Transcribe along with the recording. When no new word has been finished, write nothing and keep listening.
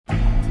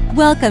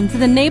Welcome to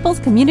the Naples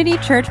Community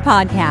Church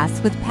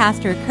Podcast with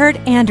Pastor Kurt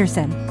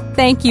Anderson.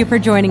 Thank you for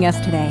joining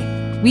us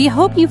today. We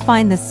hope you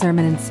find this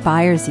sermon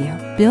inspires you,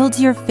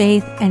 builds your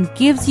faith, and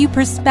gives you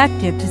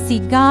perspective to see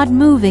God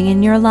moving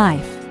in your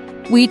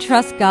life. We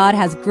trust God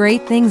has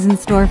great things in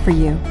store for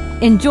you.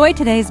 Enjoy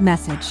today's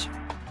message.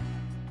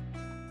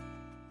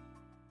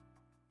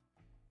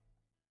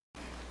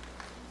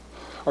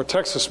 Our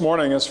text this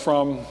morning is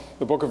from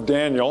the book of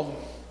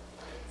Daniel,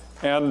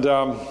 and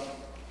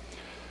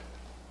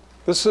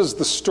this is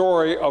the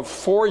story of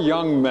 4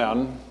 young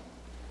men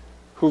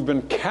who've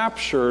been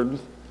captured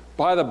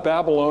by the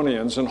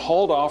Babylonians and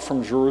hauled off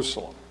from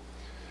Jerusalem.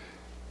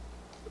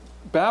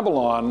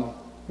 Babylon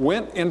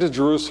went into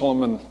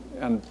Jerusalem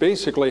and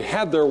basically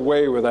had their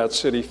way with that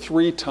city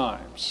 3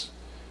 times.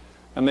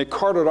 And they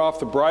carted off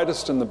the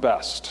brightest and the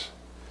best.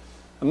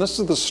 And this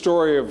is the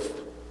story of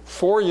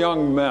 4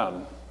 young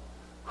men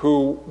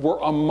who were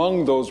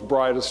among those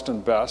brightest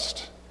and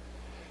best,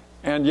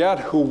 and yet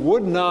who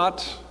would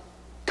not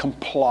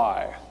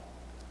comply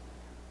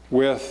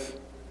with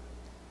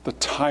the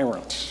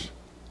tyrant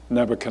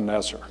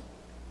Nebuchadnezzar.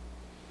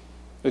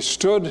 They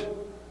stood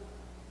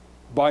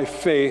by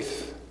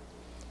faith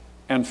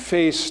and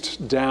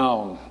faced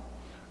down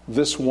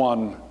this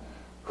one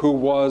who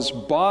was,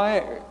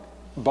 by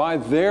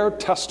their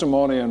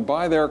testimony and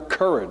by their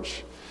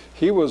courage,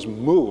 he was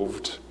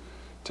moved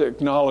to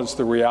acknowledge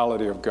the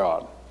reality of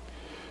God.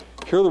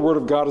 Hear the word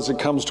of God as it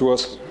comes to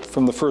us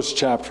from the first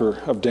chapter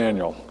of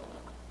Daniel.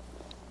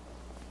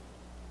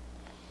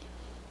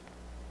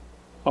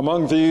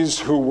 Among these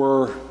who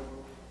were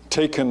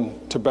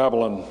taken to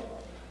Babylon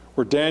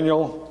were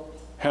Daniel,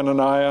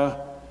 Hananiah,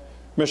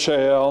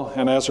 Mishael,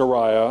 and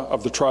Azariah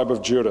of the tribe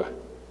of Judah.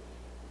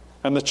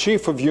 And the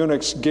chief of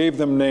eunuchs gave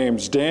them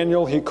names.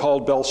 Daniel he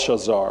called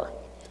Belshazzar.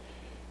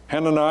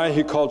 Hananiah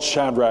he called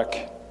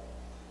Shadrach.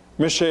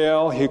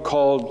 Mishael he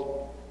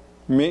called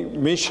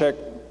Meshach.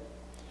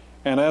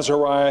 And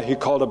Azariah he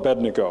called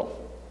Abednego.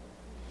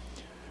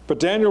 But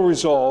Daniel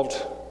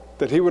resolved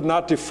that he would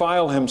not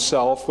defile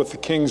himself with the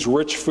king's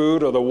rich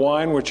food or the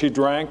wine which he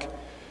drank.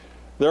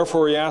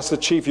 Therefore he asked the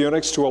chief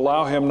eunuchs to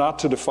allow him not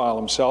to defile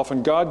himself,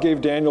 and God gave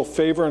Daniel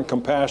favor and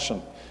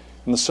compassion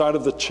in the sight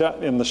of the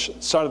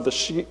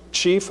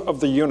chief of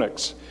the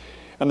eunuchs.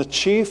 And the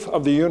chief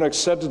of the eunuchs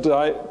said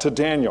to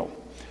Daniel,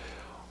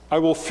 I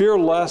will fear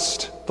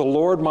lest the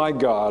Lord my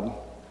God,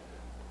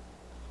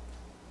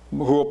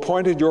 who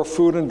appointed your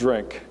food and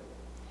drink,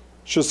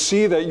 should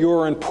see that you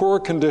are in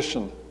poorer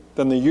condition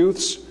than the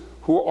youths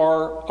who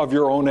are of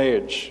your own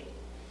age.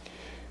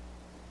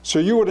 So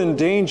you would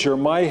endanger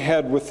my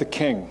head with the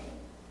king.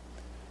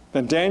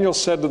 Then Daniel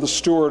said to the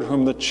steward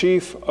whom the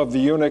chief of the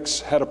eunuchs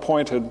had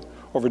appointed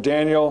over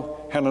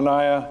Daniel,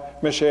 Hananiah,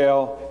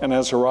 Mishael, and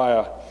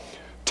Azariah,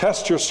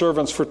 test your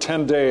servants for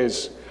 10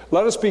 days.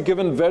 Let us be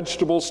given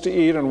vegetables to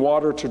eat and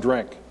water to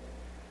drink.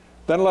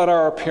 Then let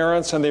our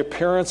appearance and the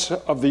appearance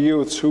of the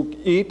youths who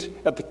eat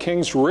at the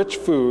king's rich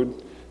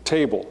food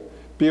table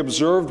be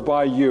observed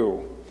by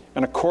you,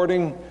 and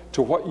according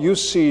to what you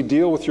see,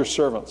 deal with your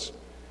servants.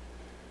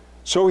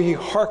 So he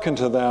hearkened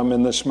to them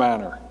in this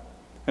manner,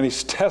 and he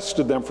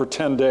tested them for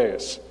 10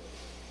 days.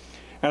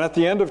 And at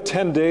the end of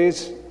 10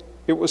 days,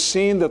 it was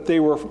seen that they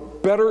were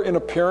better in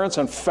appearance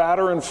and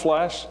fatter in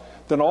flesh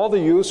than all the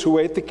youths who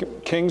ate the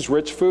king's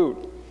rich food.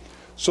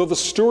 So the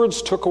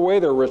stewards took away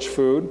their rich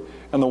food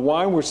and the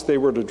wine which they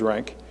were to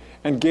drink,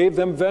 and gave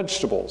them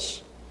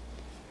vegetables.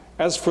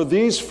 As for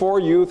these 4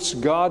 youths,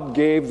 God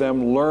gave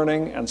them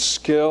learning and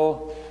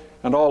skill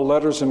and all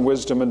letters and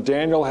wisdom, and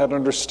Daniel had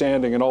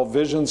understanding in all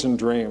visions and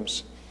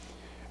dreams.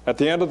 At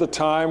the end of the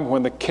time,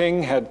 when the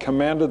king had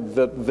commanded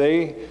that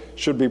they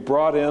should be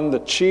brought in, the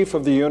chief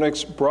of the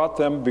eunuchs brought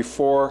them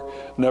before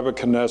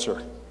Nebuchadnezzar.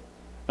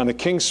 And the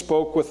king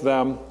spoke with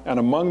them, and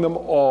among them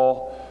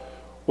all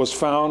was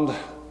found,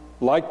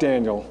 like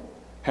Daniel,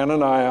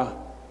 Hananiah,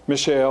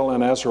 Mishael,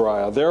 and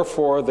Azariah.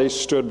 Therefore they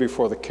stood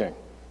before the king.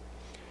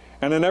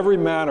 And in every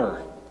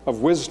manner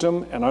of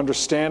wisdom and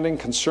understanding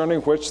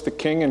concerning which the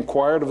king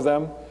inquired of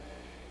them,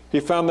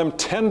 he found them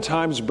 10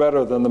 times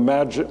better than the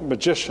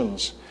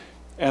magicians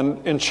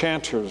and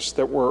enchanters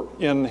that were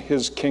in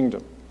his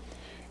kingdom.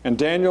 And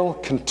Daniel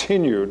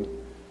continued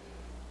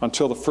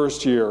until the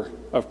first year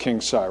of King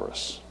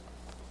Cyrus.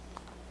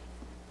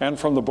 And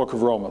from the book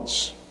of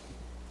Romans.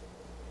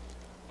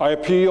 I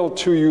appeal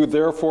to you,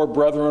 therefore,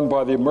 brethren,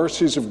 by the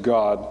mercies of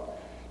God,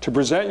 to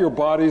present your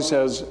bodies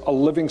as a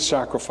living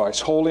sacrifice,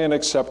 holy and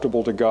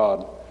acceptable to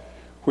God,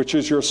 which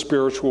is your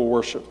spiritual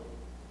worship.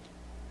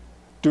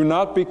 Do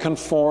not be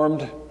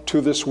conformed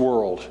to this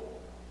world,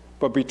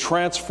 but be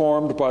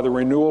transformed by the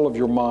renewal of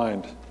your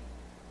mind,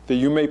 that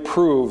you may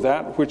prove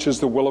that which is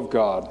the will of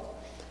God,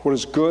 what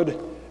is good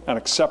and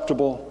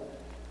acceptable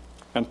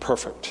and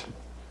perfect.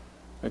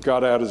 May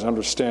God add his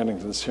understanding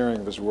to this hearing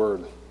of his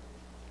word.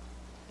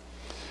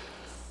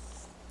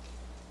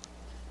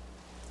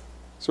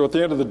 So at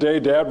the end of the day,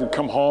 Dad would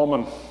come home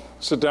and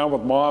sit down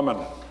with Mom, and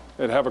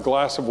they'd have a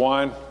glass of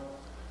wine.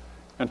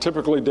 And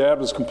typically, Dad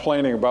was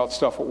complaining about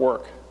stuff at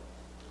work.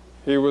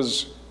 He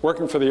was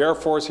working for the Air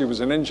Force. He was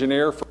an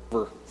engineer for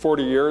over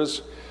 40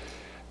 years.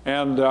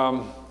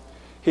 And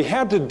he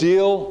had to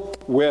deal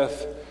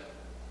with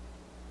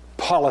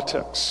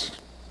politics.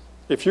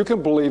 If you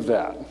can believe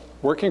that,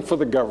 working for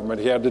the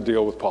government, he had to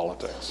deal with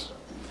politics.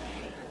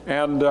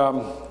 And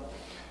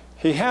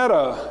he had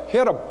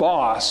a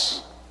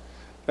boss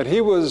that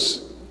he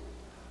was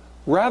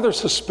rather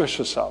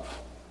suspicious of.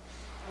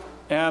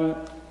 And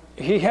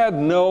he had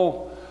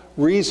no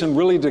reason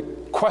really to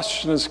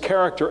question his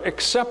character,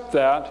 except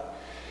that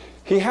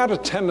he had a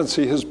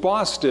tendency, his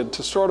boss did,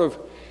 to sort of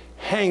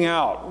hang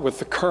out with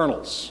the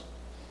colonels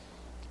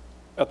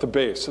at the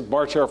base, at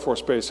March Air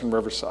Force Base in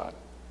Riverside.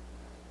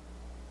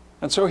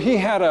 And so he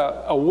had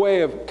a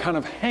way of kind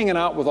of hanging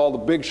out with all the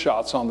big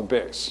shots on the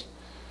base.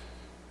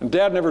 And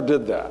Dad never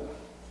did that.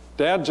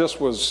 Dad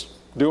just was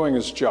doing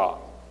his job.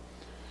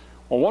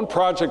 Well, one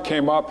project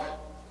came up,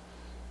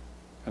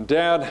 and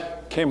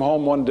Dad came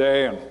home one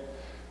day and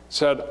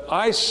said,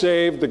 I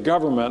saved the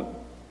government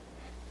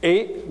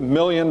 $8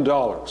 million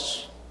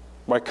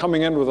by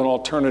coming in with an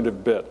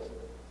alternative bid.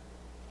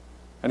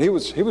 And he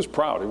was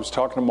proud. He was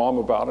talking to Mom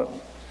about it.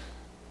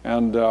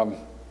 And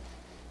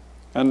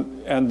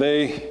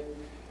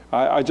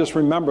I just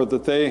remember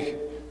that they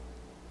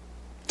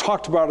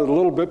talked about it a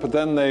little bit, but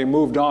then they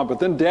moved on. But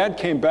then Dad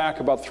came back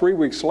about 3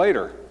 weeks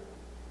later,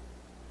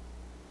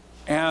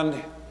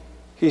 and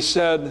he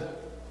said,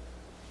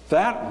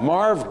 that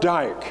Marv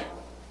Dyke,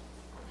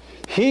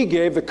 he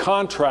gave the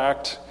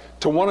contract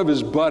to one of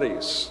his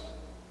buddies,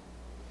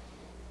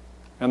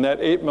 and that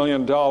 $8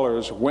 million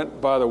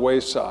went by the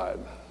wayside.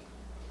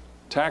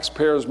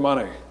 Taxpayers'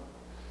 money.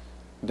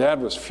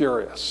 Dad was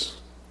furious.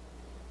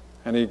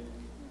 And he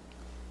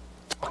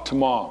talked to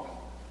Mom,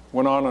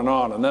 went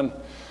on. And then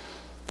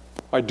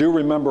I do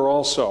remember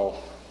also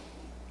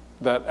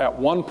that at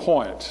one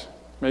point,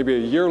 maybe a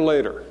year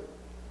later,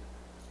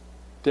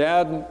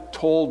 Dad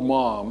told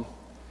Mom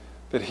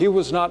that he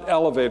was not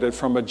elevated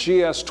from a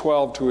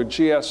GS-12 to a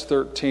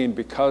GS-13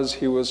 because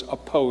he was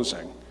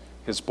opposing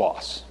his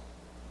boss.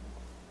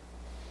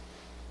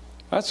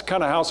 That's the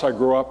kind of house I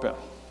grew up in.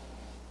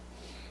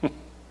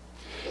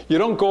 You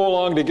don't go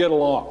along to get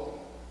along.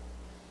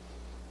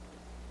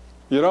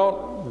 You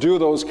don't do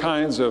those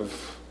kinds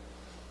of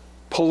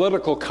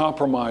political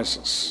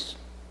compromises.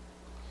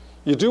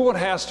 You do what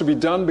has to be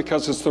done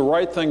because it's the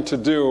right thing to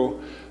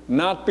do,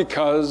 not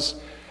because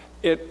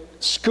it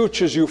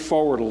scooches you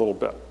forward a little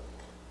bit.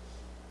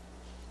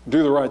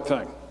 Do the right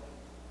thing.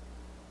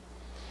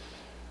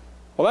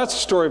 Well, that's the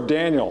story of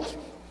Daniel,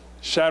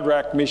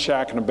 Shadrach,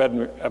 Meshach, and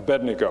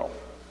Abednego.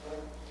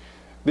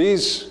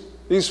 These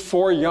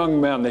four young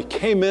men, they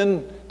came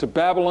in to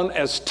Babylon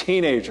as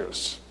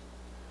teenagers.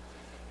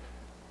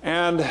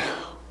 And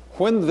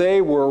when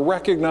they were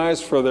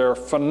recognized for their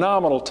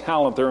phenomenal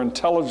talent, their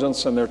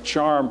intelligence, and their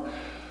charm,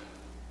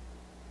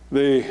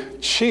 the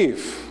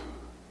chief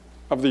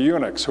of the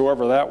eunuchs,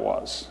 whoever that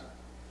was,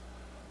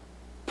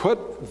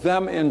 put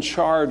them in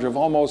charge of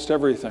almost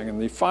everything. And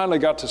they finally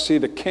got to see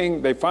the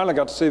king. They finally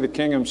got to see the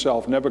king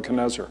himself,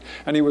 Nebuchadnezzar.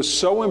 And he was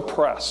so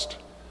impressed.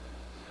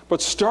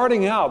 But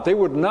starting out, they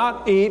would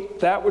not eat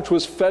that which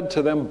was fed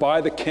to them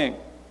by the king.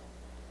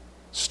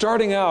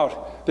 Starting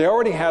out, they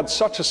already had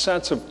such a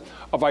sense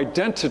of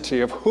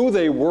identity, of who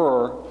they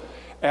were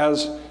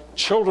as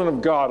children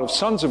of God, of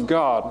sons of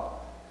God,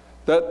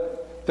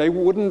 that they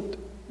wouldn't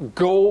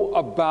go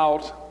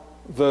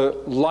about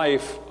the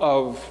life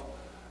of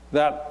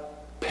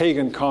that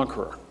pagan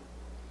conqueror.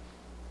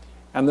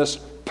 And this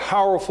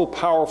powerful,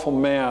 powerful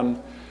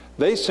man,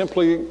 they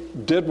simply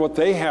did what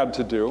they had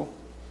to do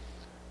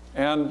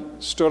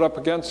and stood up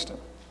against him.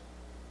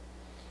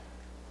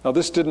 Now,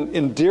 this didn't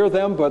endear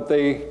them, but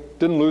they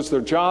didn't lose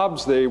their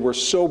jobs. They were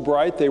so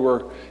bright, they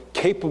were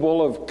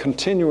capable of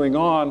continuing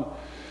on.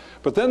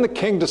 But then the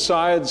king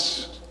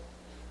decides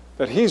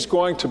that he's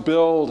going to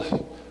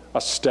build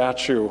a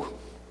statue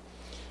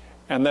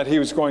and that he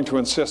was going to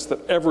insist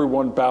that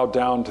everyone bow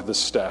down to this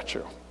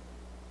statue.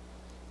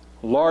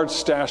 A large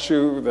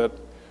statue that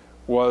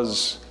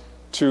was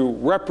to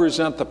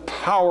represent the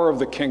power of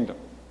the kingdom.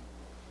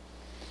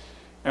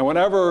 And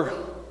whenever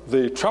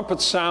the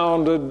trumpet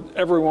sounded,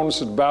 everyone was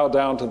to bow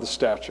down to the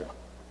statue.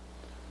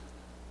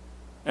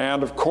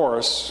 And of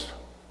course,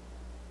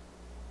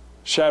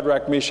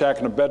 Shadrach, Meshach,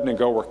 and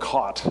Abednego were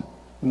caught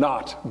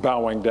not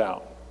bowing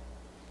down.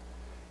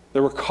 They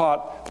were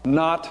caught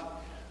not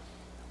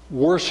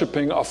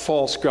worshiping a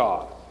false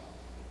god.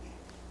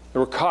 They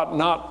were caught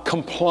not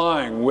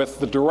complying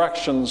with the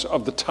directions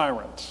of the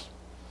tyrant.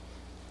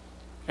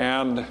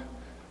 And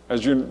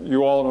as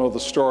you all know the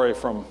story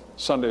from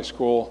Sunday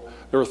school,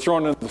 they were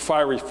thrown into the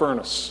fiery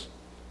furnace,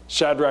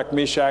 Shadrach,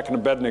 Meshach, and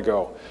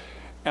Abednego.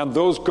 And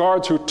those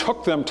guards who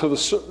took them to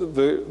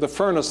the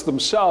furnace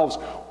themselves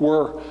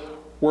were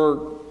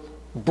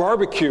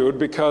barbecued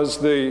because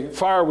the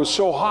fire was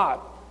so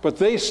hot. But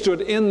they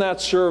stood in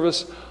that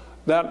service,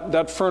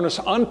 that furnace,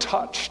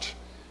 untouched.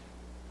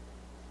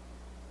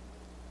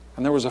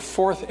 And there was a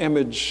fourth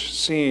image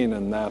seen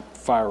in that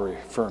fiery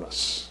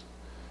furnace.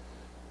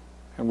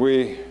 And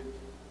we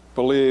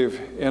believe,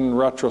 in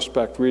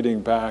retrospect,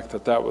 reading back,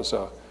 that that was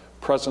a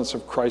presence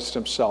of Christ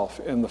himself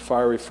in the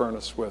fiery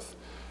furnace with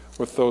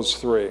those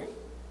three.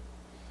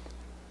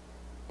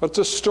 But it's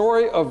a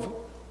story of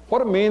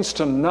what it means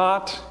to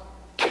not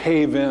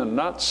cave in,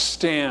 not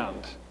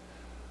stand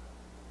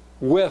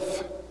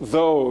with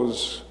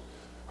those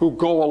who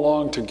go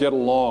along to get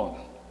along,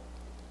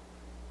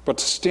 but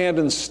to stand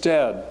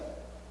instead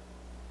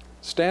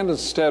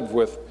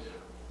with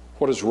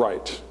what is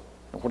right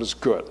and what is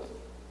good.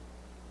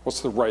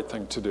 What's the right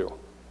thing to do?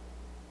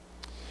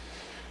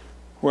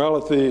 Well,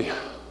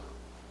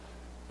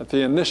 at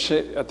the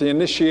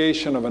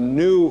initiation of a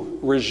new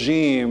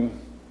regime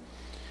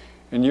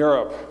in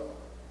Europe,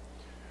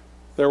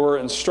 there were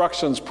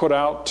instructions put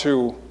out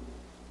to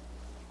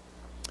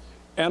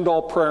end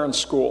all prayer in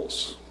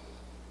schools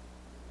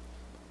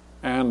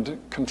and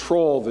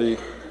control the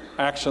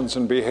actions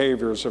and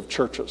behaviors of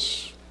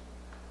churches.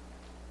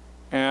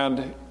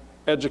 And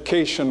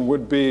education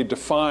would be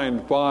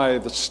defined by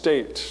the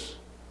state.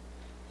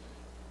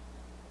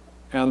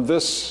 And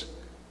this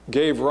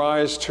gave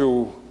rise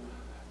to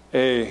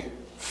a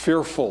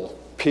fearful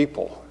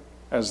people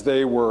as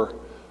they were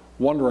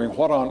wondering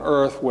what on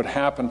earth would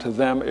happen to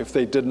them if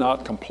they did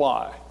not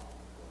comply.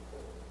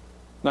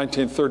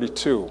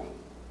 1932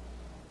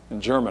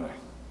 in Germany.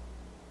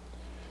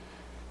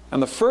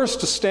 And the first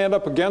to stand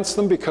up against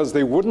them because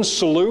they wouldn't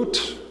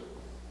salute,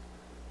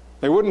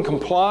 they wouldn't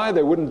comply,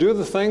 they wouldn't do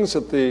the things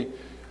that the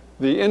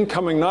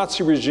incoming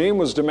Nazi regime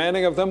was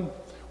demanding of them,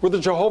 were the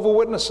Jehovah's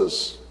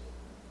Witnesses.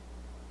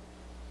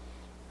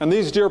 And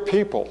these dear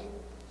people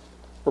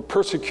were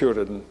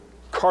persecuted and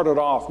carted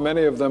off,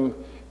 many of them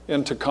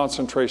into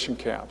concentration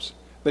camps.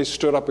 They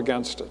stood up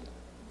against it.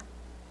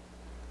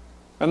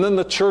 And then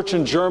the church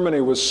in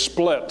Germany was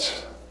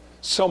split.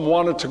 Some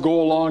wanted to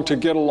go along to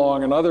get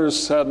along, and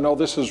others said, no,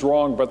 this is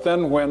wrong. But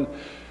then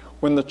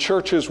when the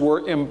churches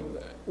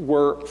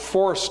were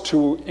forced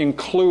to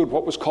include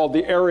what was called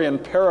the Arian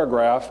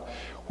paragraph,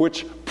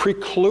 which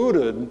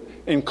precluded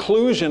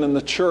inclusion in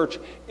the church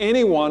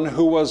anyone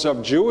who was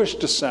of Jewish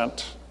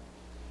descent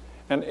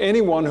and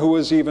anyone who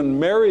was even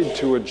married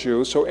to a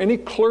Jew, so any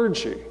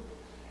clergy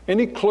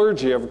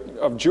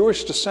of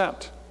Jewish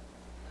descent.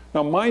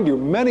 Now, mind you,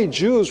 many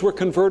Jews were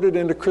converted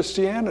into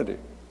Christianity,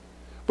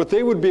 but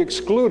they would be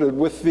excluded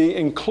with the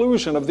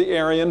inclusion of the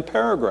Arian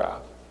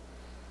paragraph.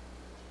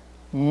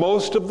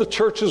 Most of the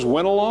churches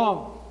went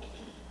along.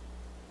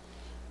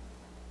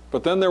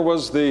 But then there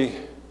was the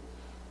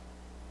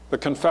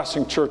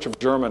Confessing Church of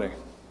Germany.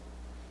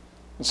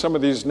 And some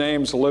of these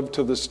names live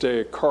to this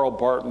day: Karl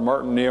Barth,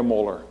 Martin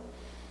Niemöller,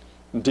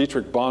 and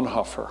Dietrich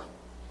Bonhoeffer.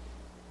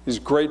 These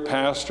great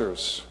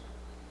pastors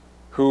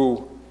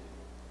who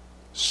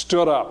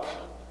stood up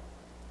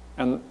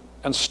and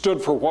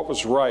stood for what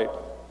was right,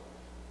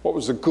 what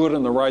was the good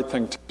and the right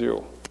thing to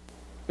do.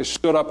 They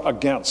stood up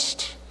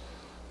against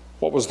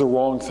what was the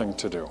wrong thing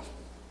to do.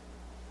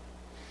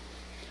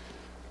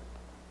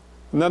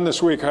 And then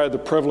this week I had the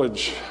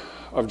privilege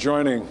of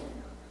joining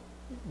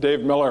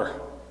Dave Miller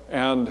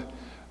and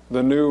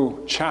the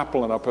new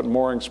chaplain up at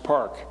Moorings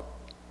Park,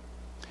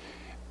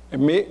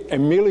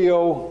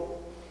 Emilio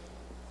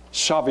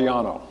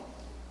Sciaviano,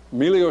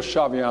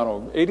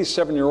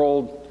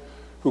 87-year-old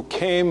who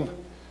came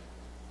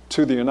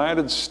to the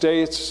United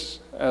States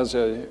as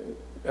a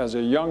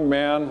young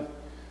man,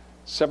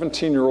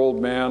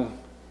 17-year-old man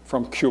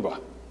from Cuba.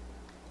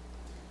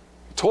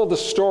 He told the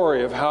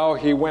story of how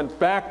he went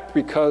back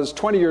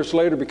 20 years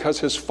later,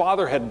 because his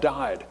father had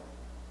died.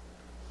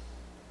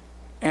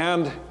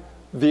 And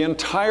the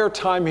entire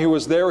time he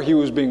was there, he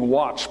was being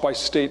watched by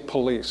state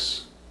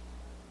police.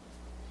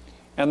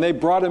 And they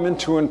brought him in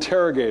to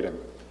interrogate him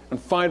and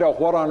find out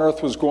what on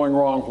earth was going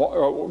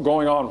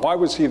on. Why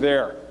was he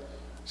there?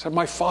 He said,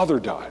 my father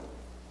died.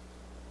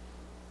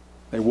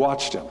 They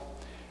watched him.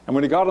 And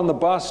when he got on the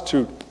bus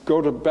to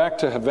go back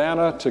to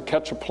Havana to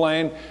catch a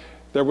plane,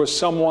 there was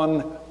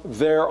someone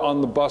there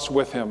on the bus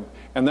with him.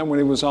 And then when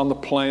he was on the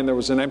plane, there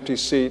was an empty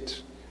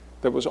seat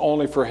that was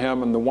only for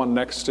him, and the one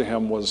next to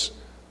him was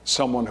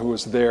someone who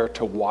was there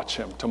to watch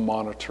him, to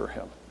monitor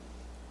him.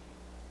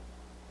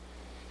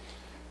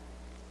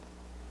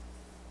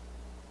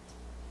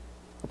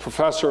 A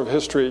professor of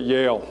history at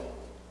Yale,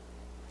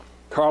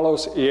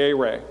 Carlos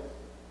Eire,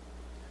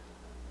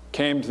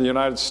 came to the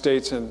United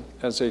States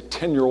as a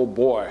 10-year-old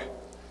boy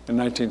in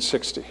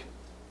 1960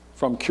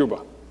 from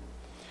Cuba.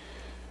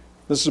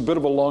 This is a bit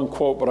of a long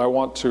quote, but I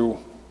want to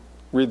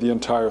read the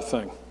entire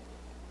thing.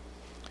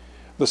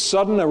 The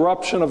sudden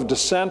eruption of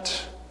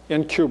dissent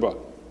in Cuba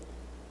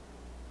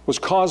was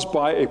caused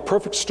by a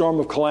perfect storm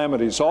of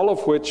calamities, all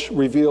of which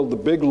revealed the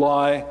big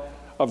lie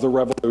of the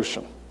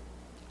revolution.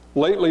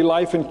 Lately,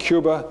 life in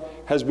Cuba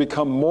has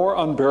become more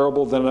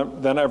unbearable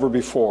than ever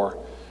before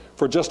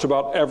for just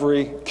about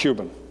every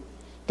Cuban.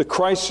 The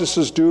crisis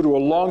is due to a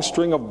long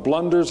string of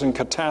blunders and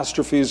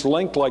catastrophes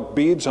linked like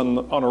beads on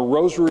a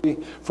rosary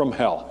from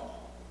hell.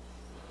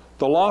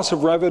 The loss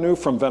of revenue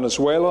from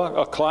Venezuela,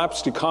 a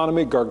collapsed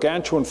economy,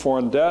 gargantuan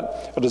foreign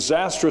debt, a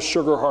disastrous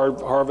sugar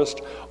harvest,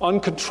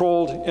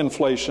 uncontrolled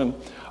inflation,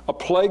 a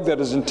plague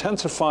that is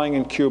intensifying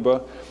in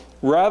Cuba,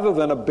 rather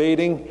than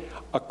abating,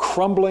 a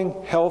crumbling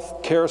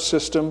health care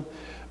system,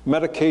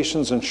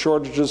 medications and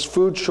shortages,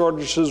 food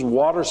shortages,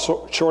 water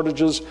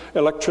shortages,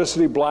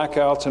 electricity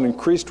blackouts, and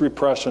increased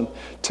repression,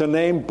 to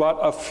name but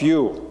a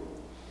few.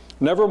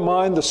 Never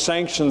mind the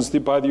sanctions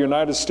by the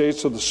United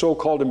States or the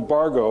so-called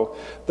embargo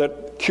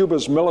that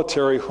Cuba's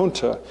military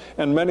junta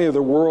and many of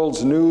the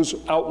world's news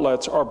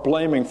outlets are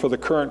blaming for the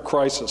current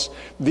crisis.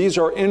 These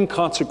are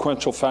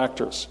inconsequential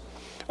factors,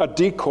 a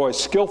decoy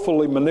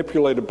skillfully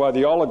manipulated by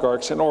the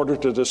oligarchs in order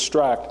to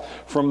distract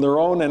from their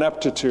own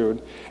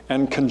ineptitude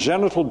and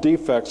congenital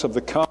defects of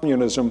the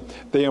communism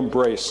they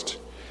embraced.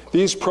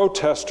 These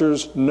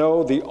protesters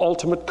know the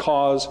ultimate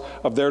cause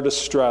of their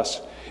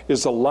distress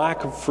is the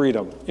lack of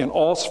freedom in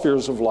all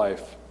spheres of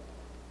life,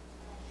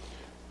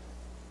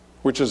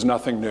 which is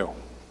nothing new.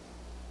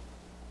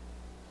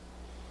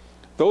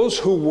 Those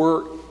who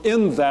were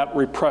in that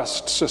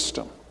repressed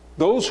system,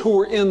 those who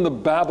were in the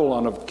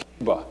Babylon of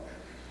Cuba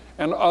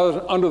and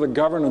under the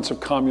governance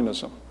of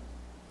communism,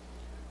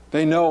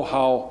 they know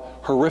how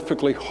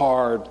horrifically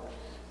hard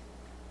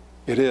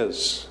it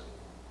is.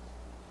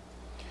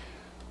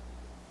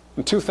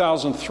 In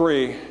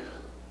 2003,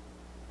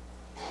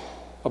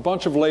 a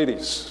bunch of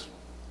ladies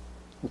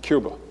in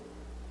Cuba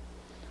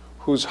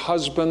whose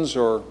husbands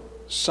or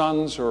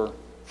sons or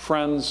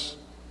friends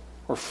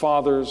or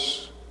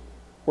fathers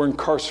were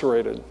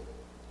incarcerated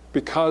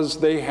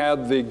because they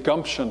had the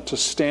gumption to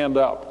stand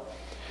up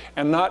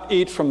and not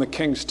eat from the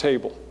king's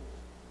table,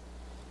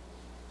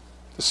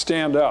 to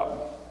stand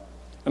up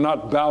and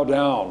not bow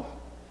down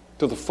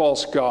to the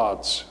false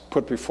gods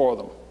put before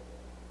them.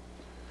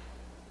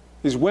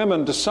 These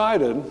women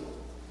decided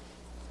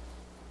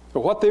that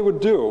what they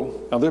would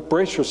do, now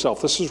brace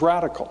yourself, this is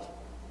radical.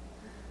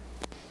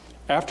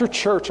 After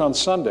church on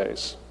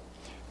Sundays,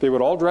 they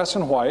would all dress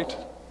in white,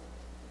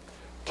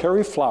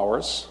 carry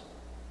flowers,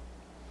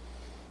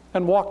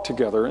 and walk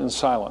together in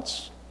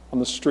silence on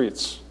the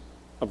streets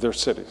of their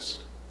cities.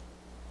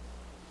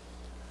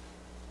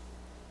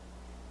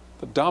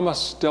 The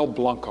Damas del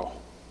Blanco.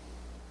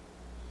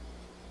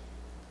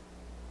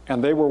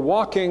 And they were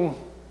walking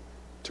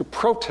to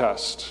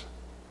protest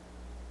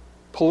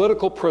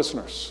political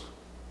prisoners,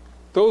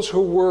 those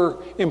who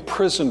were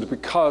imprisoned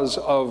because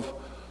of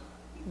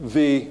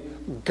the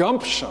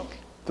gumption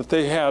that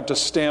they had to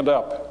stand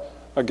up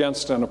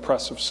against an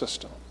oppressive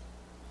system.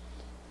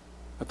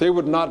 That they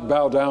would not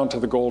bow down to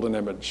the golden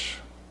image,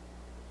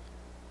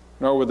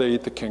 nor would they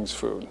eat the king's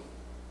food.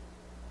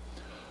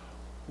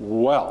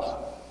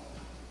 Well,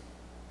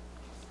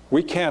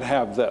 we can't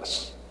have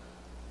this.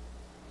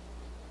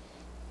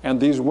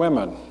 And these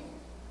women,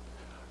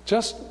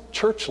 just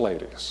church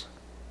ladies,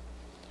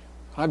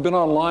 I've been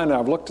online and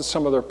I've looked at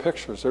some of their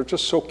pictures. They're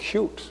just so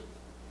cute.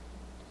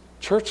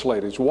 Church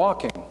ladies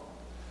walking,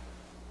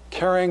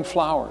 carrying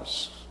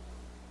flowers.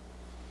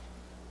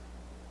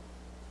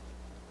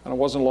 And it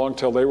wasn't long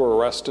till they were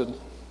arrested,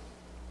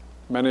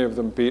 many of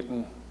them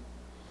beaten,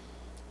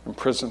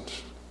 imprisoned,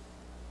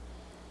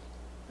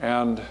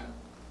 and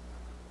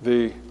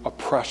the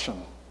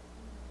oppression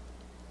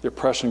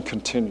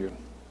continued.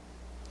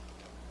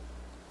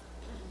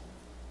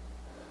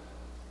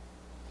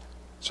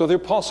 So the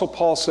Apostle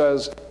Paul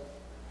says,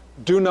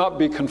 do not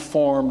be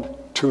conformed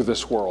to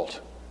this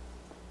world.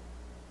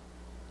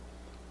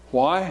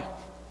 Why?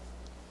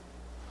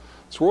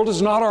 This world is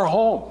not our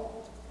home.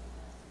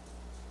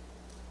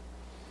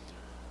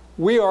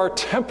 We are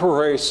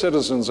temporary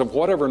citizens of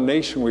whatever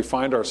nation we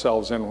find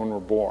ourselves in when we're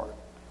born.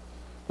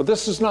 But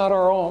this is not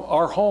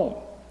our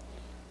home.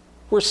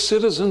 We're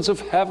citizens of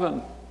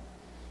heaven.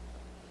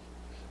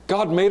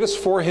 God made us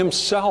for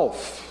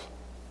himself.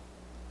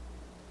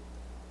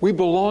 We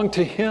belong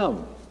to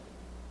him.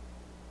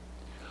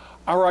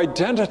 Our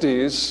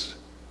identities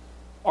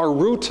are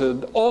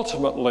rooted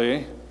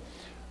ultimately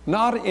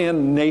not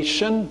in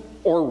nation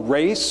or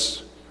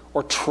race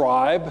or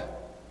tribe.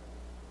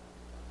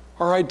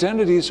 Our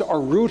identities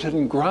are rooted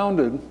and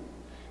grounded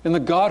in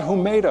the God who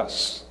made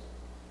us.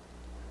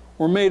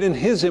 We're made in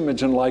his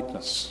image and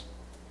likeness.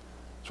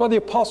 That's why the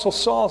Apostle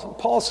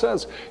Paul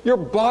says, your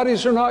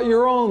bodies are not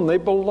your own, they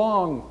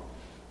belong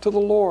to the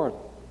Lord.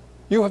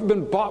 You have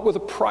been bought with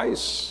a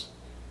price.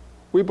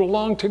 We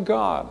belong to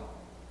God.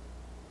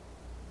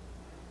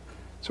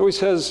 So he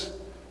says,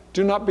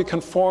 do not be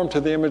conformed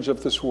to the image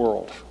of this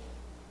world,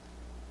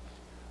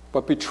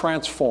 but be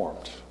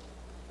transformed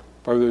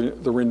by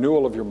the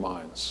renewal of your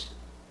minds.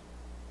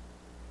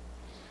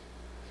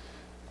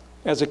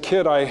 As a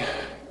kid, I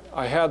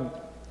had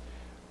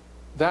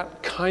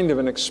that kind of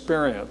an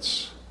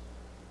experience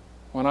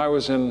when I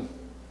was in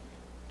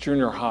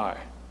junior high.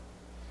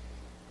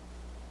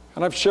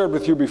 And I've shared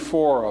with you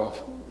before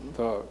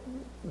of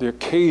the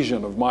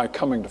occasion of my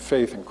coming to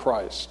faith in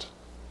Christ.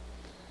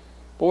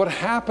 But what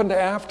happened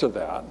after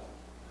that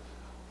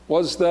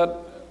was that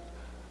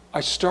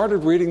I started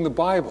reading the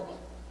Bible.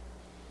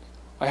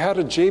 I had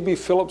a J.B.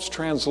 Phillips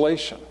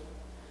translation,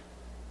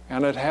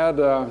 And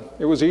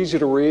it was easy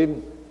to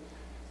read.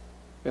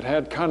 It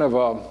had kind of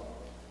a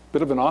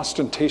bit of an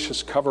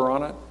ostentatious cover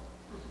on it.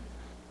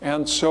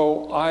 And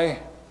so I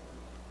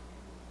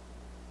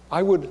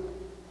would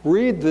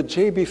read the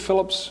J.B.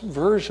 Phillips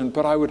version,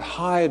 but I would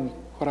hide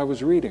what I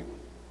was reading.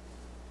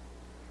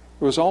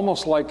 It was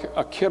almost like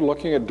a kid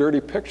looking at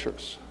dirty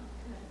pictures.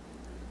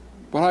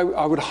 But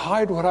I would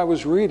hide what I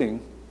was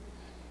reading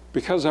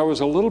because I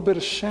was a little bit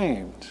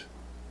ashamed,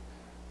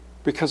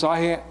 because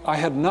I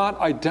had not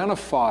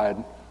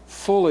identified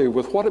fully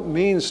with what it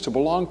means to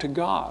belong to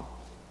God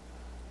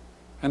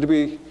and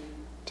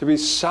to be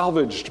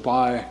salvaged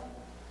by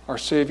our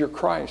Savior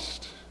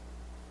Christ.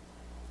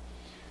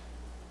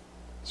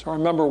 So I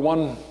remember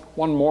one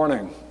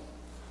morning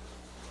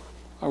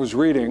I was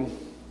reading,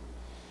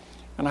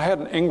 and I had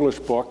an English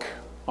book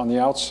on the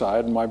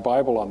outside and my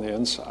Bible on the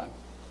inside.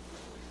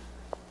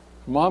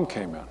 Mom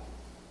came in.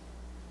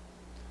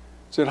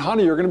 Said,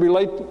 "Honey, you're going to be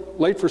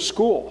late for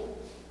school."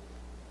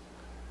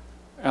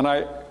 And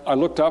I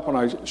looked up,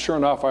 and sure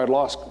enough, I had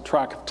lost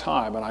track of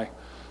time, and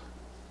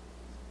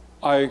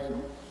I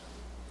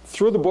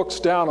threw the books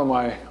down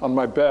on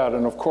my bed,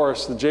 and of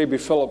course the J.B.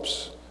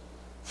 Phillips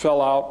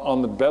fell out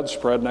on the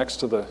bedspread next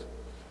to the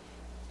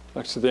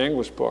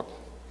English book.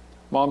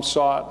 Mom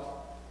saw it,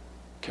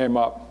 came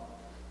up,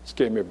 just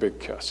gave me a big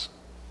kiss.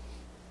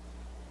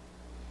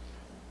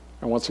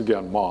 And once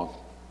again, "Mom,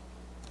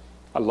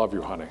 I love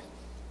you, honey."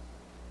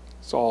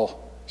 That's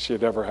all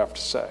she'd ever have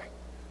to say.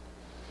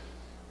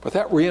 But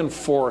that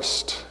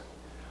reinforced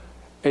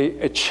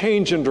a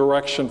change in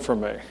direction for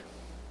me,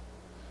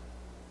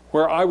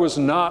 where I was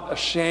not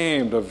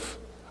ashamed of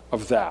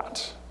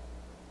that.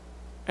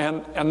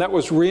 And that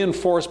was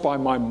reinforced by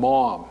my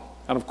mom,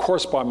 and of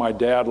course by my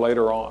dad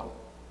later on.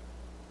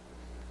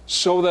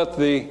 So that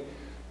the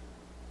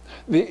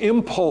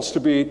impulse to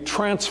be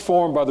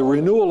transformed by the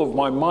renewal of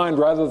my mind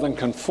rather than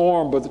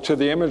conform to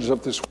the image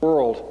of this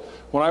world,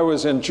 when I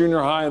was in junior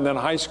high and then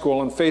high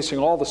school and facing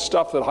all the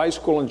stuff that high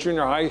school and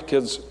junior high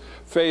kids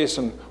face,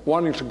 and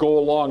wanting to go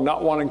along,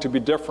 not wanting to be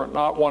different,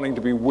 not wanting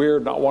to be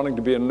weird, not wanting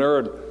to be a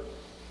nerd,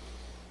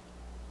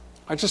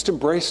 I just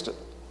embraced it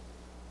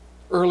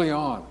early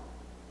on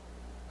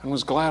and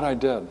was glad I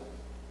did.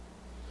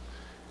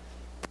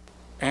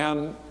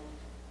 And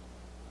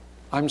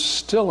I'm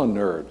still a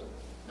nerd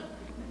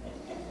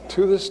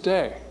to this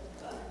day.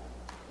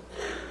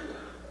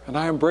 And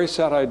I embrace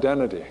that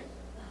identity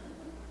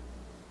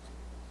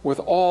with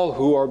all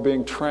who are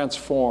being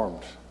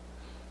transformed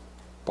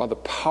by the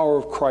power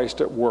of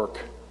Christ at work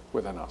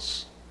within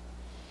us.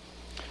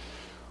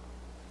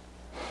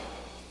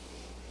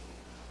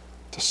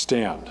 To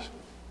stand.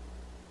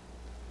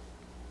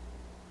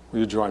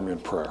 Will you join me in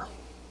prayer?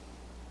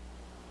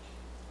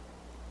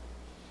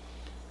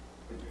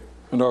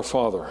 And our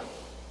Father,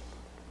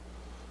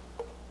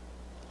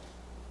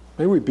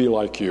 may we be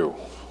like you.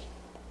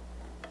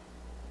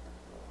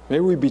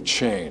 May we be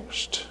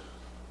changed.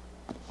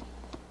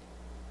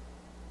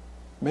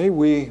 May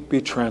we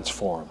be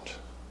transformed.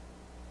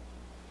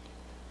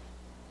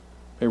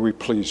 May we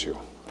please you.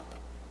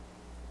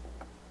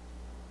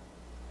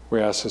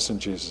 We ask this in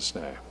Jesus'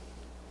 name.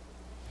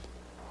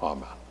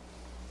 Amen.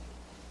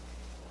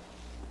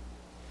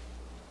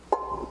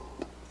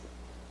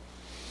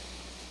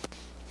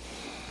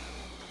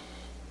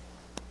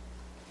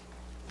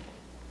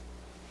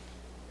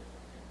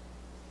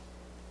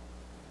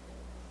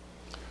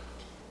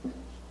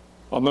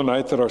 On the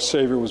night that our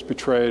Savior was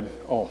betrayed,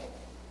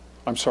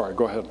 I'm sorry,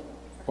 go ahead.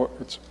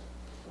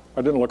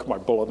 I didn't look at my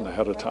bulletin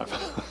ahead of time.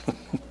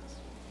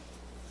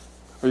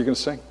 Are you going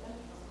to sing?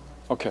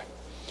 Okay.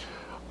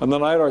 On the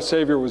night our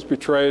Savior was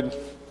betrayed,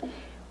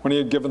 when he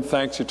had given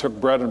thanks, he took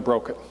bread and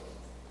broke it.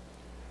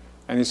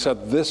 And he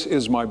said, "This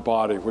is my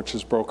body, which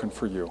is broken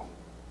for you.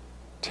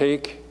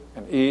 Take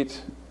and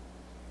eat,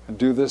 and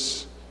do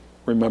this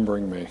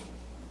remembering me."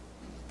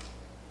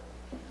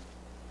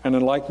 And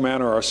in like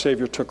manner, our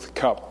Savior took the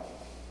cup.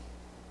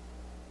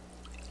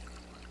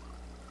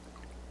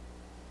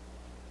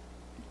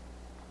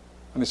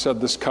 And he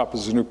said, "This cup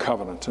is a new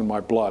covenant in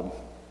my blood,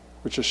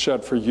 which is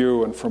shed for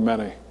you and for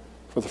many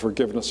for the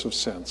forgiveness of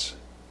sins.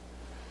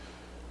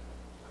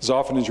 As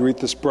often as you eat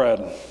this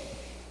bread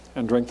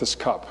and drink this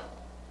cup,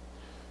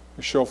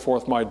 you show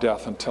forth my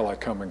death until I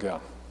come again."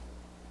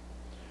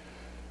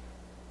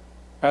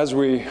 As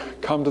we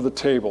come to the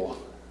table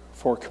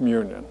for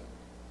communion,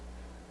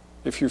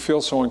 if you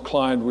feel so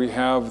inclined, we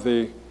have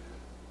the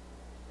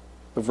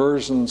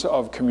versions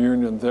of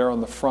communion there on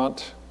the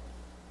front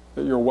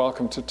that you're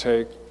welcome to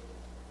take,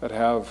 that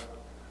have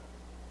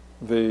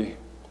the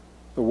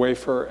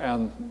wafer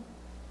and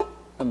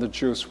the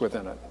juice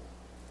within it.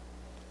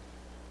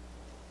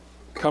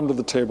 Come to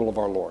the table of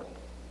our Lord.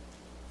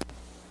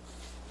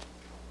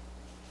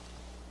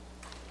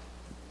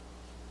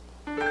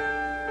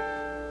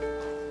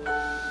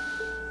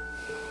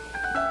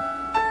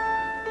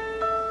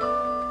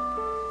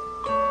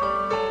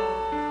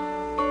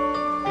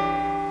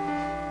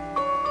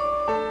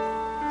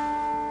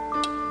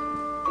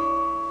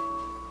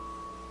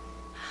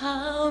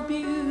 How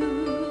beautiful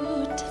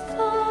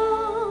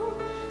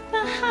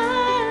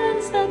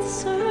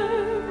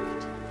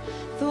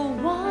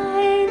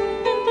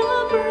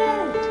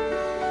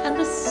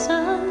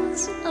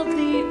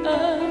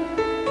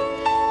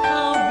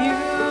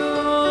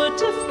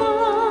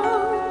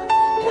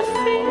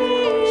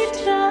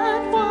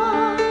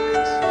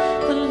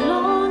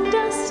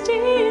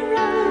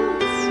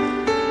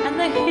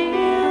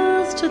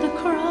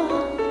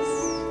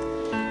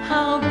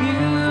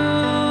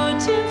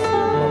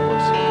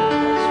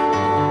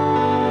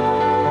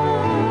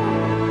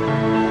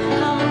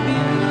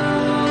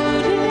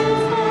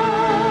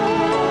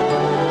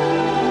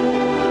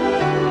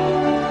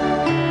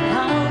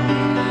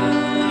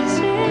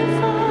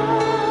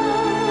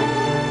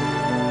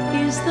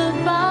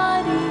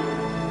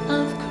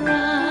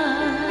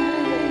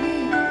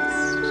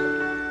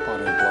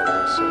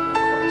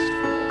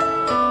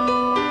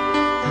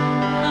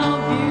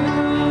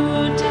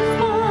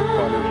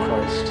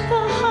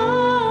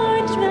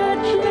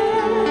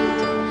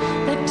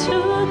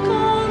took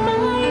all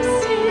my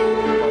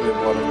sin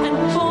and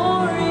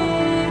bore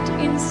it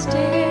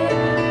instead.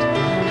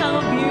 How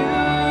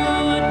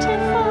beautiful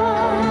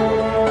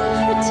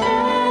the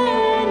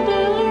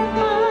tender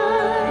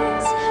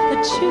eyes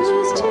that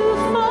choose to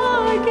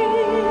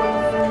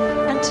forgive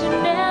and to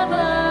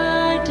never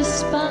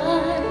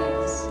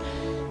despise.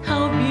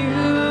 How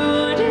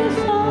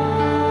beautiful,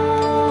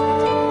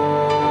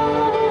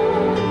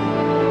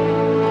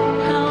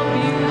 how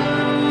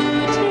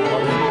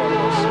beautiful,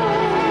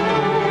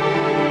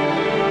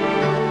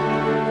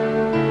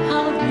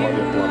 how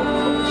beautiful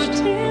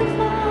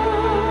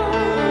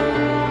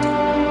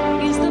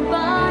is the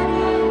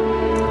body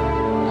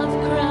of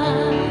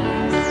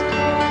Christ.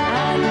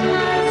 And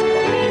as He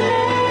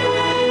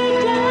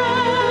laid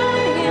down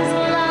His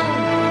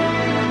life,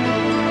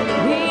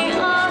 we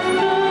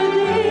offer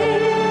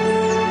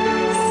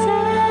this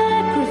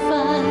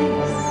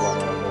sacrifice,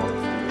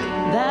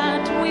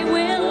 that we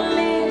will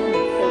live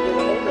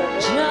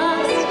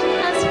just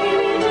as He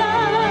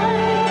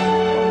died,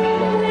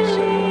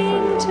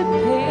 willing to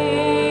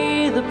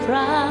pay the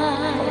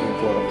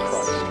price,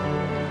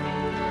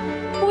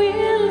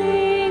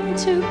 willing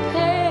to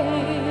pay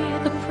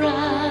the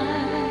price.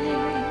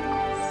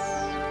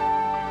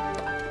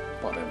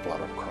 Body and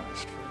blood of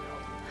Christ for you.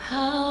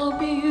 How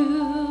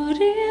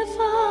beautiful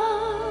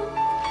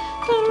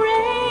the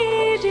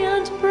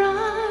radiant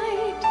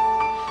bride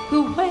who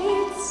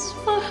waits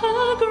for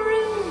her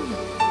groom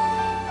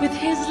with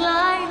his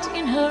light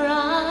in her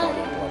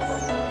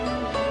eyes.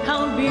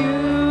 How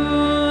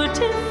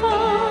beautiful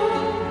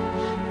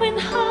when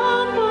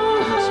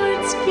humble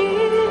hearts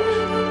give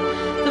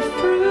the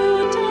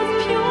fruit of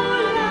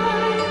pure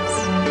lives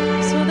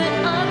so that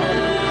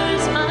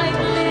others might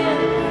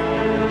live.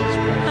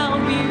 How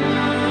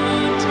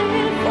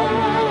beautiful,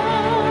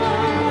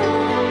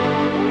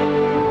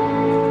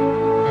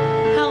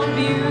 how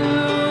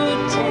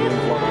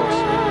beautiful,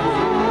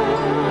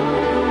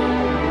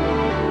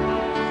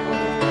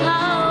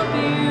 how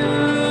beautiful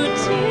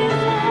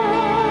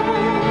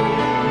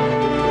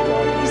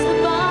is the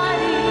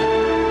body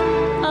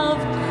of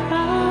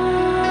Christ.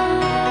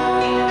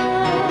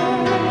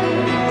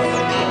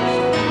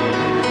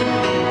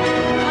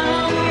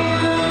 How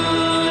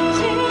beautiful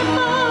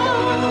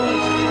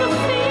the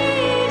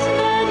feet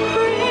that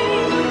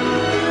bring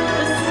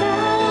the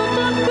sound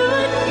of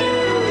good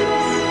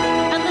news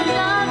and the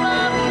love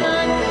of the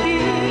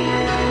King.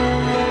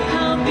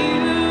 How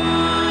beautiful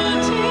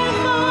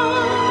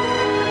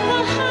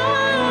the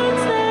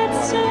hands that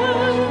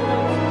serve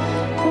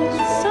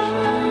the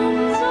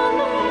sons of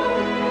men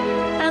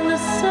and the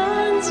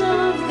sons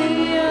of the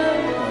earth.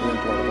 Body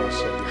and blood of our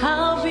Savior.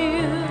 How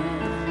beautiful,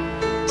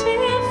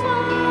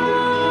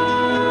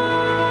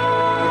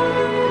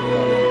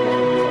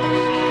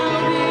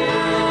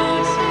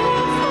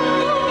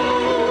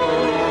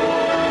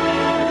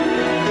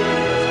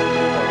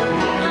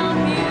 how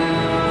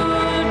beautiful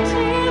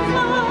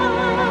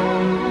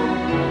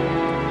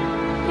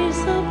is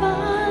the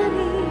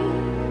body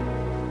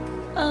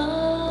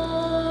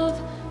of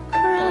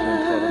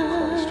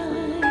Christ.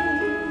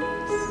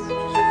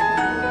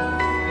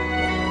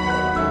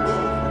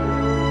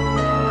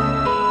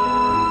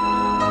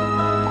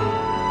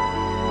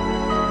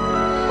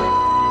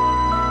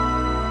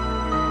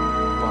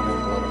 Body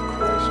and blood of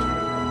Christ for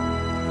you.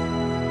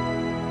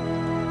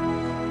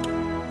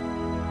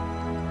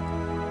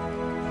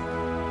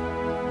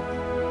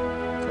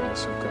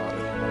 Goodness of God in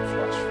human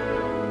flesh for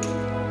you.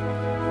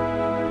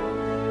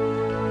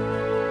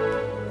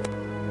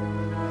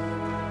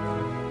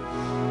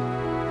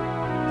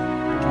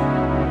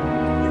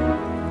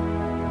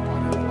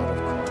 Body and blood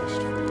of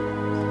Christ for you.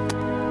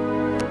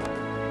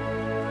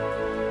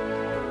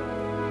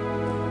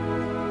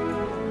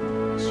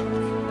 Yes,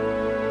 Lord.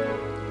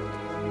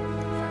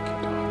 Thank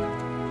you, Doc.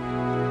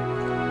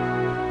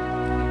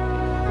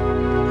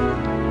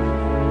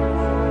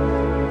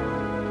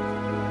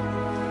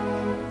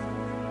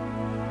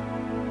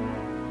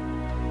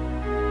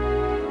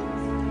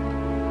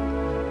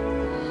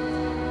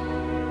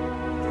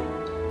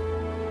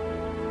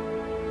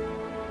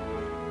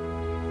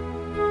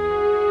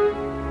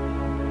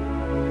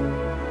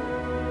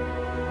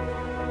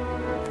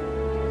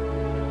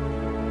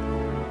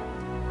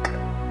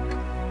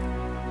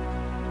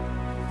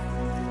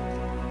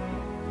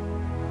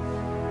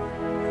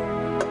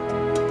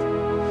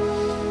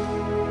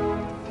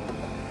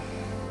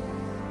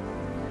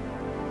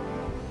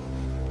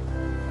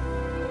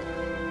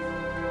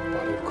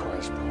 Body of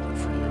Christ broken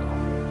for you.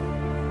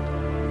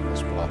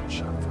 His blood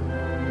shed for you.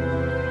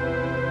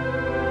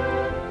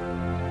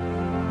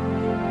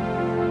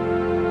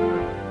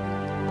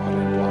 Body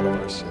and blood of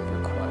our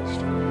Savior Christ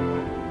for you.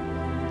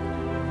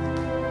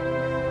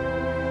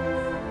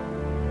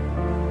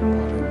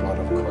 Body and blood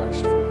of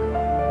Christ for you.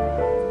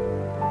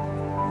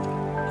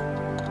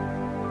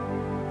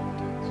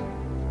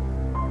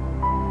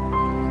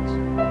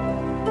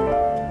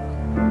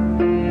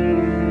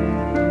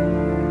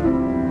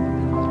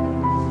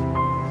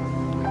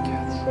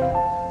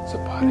 It's the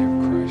body of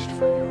Christ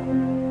for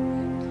you.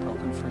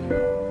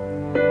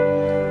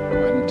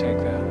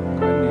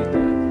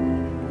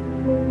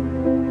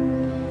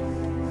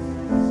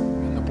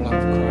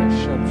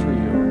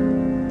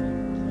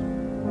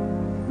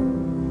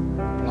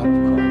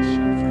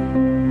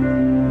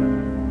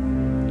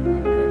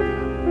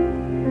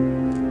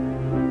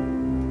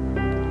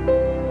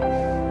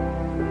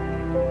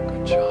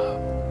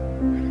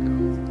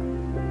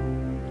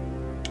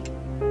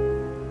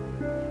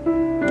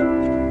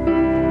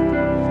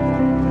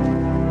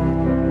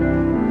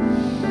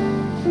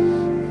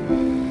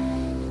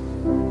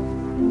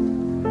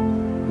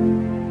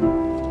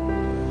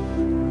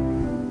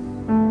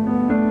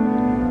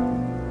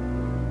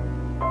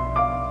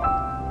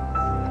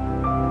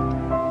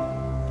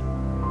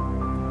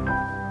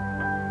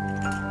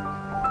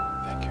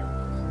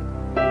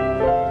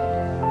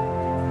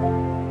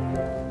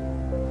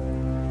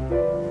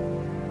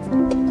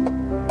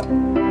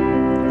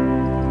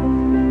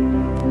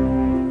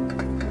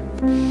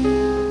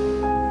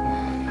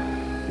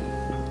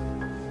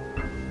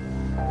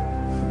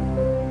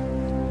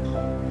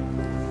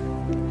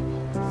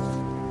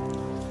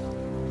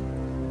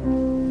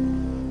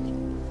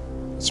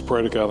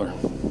 pray together.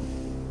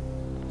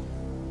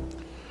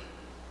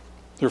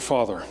 Dear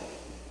Father,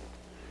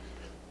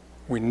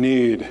 we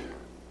need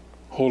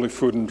holy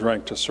food and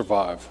drink to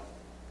survive.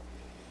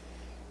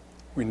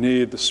 We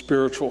need the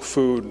spiritual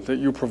food that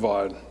you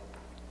provide.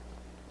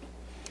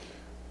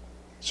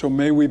 So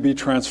may we be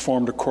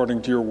transformed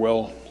according to your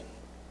will,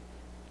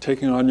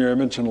 taking on your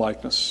image and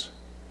likeness,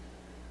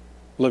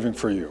 living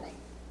for you.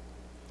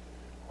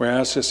 We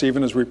ask this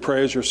even as we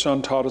pray as your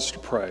Son taught us to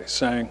pray,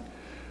 saying,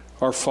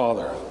 Our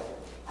Father,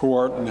 who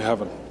art in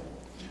heaven,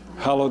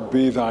 hallowed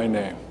be thy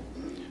name.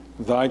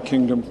 Thy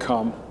kingdom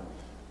come,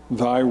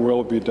 thy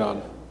will be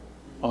done,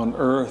 on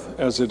earth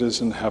as it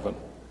is in heaven.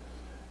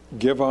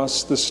 Give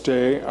us this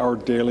day our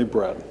daily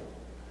bread,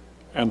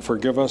 and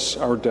forgive us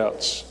our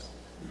debts,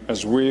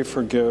 as we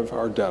forgive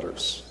our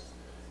debtors.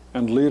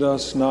 And lead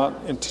us not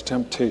into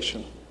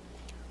temptation,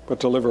 but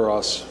deliver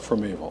us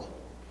from evil.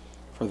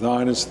 For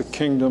thine is the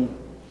kingdom,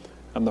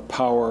 and the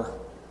power,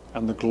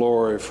 and the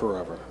glory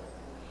forever.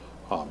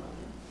 Amen.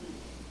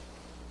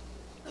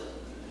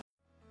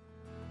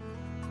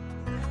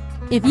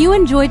 If you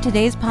enjoyed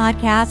today's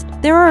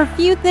podcast, there are a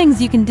few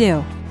things you can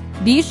do.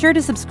 Be sure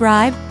to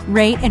subscribe,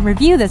 rate, and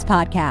review this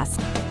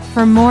podcast.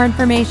 For more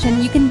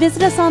information, you can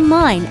visit us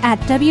online at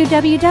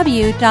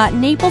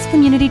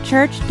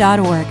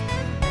www.naplescommunitychurch.org.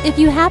 If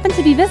you happen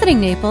to be visiting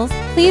Naples,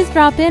 please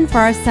drop in for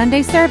our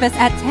Sunday service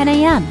at 10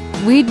 a.m.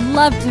 We'd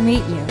love to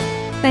meet you.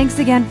 Thanks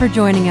again for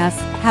joining us.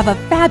 Have a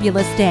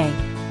fabulous day.